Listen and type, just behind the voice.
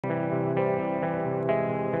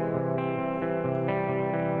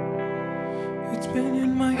been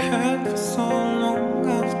in my head for so long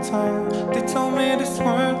after they told me these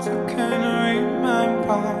words I can't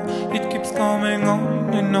remember. It keeps coming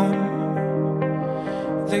on and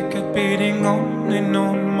on. They keep beating on and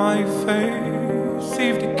on my face.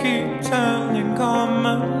 If they keep telling I'm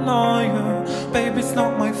a liar, baby, it's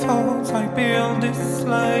not my fault. I build these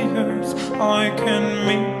layers. I can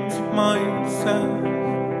meet myself.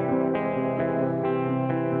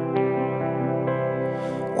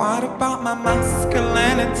 What about my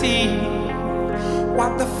masculinity?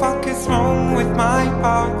 What the fuck is wrong with my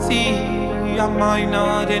body? Am I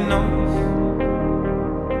not enough?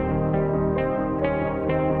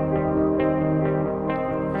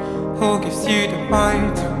 Who gives you the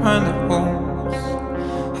right to run the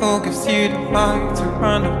walls? Who gives you the right to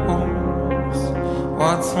run the walls?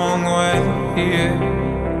 What's wrong with you?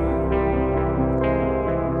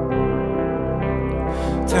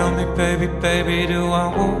 Tell me, baby, baby, do I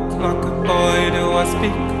walk like a boy? Do I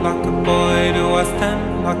speak like a boy? Do I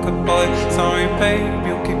stand like a boy? Sorry, babe,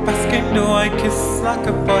 you keep asking, do I kiss like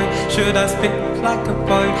a boy? Should I speak like a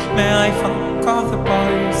boy? May I fuck all the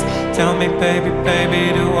boys? Tell me, baby,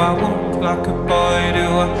 baby, do I walk like a boy? Do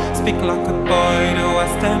I speak like a boy? Do I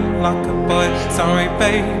stand like a boy? Sorry,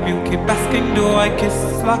 babe, you keep asking, do I kiss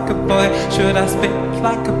like a boy? Should I speak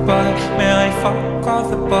like a boy? May I fuck all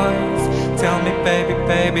the boys? Tell me, baby,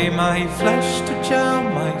 baby, my flesh to gel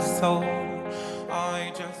my soul.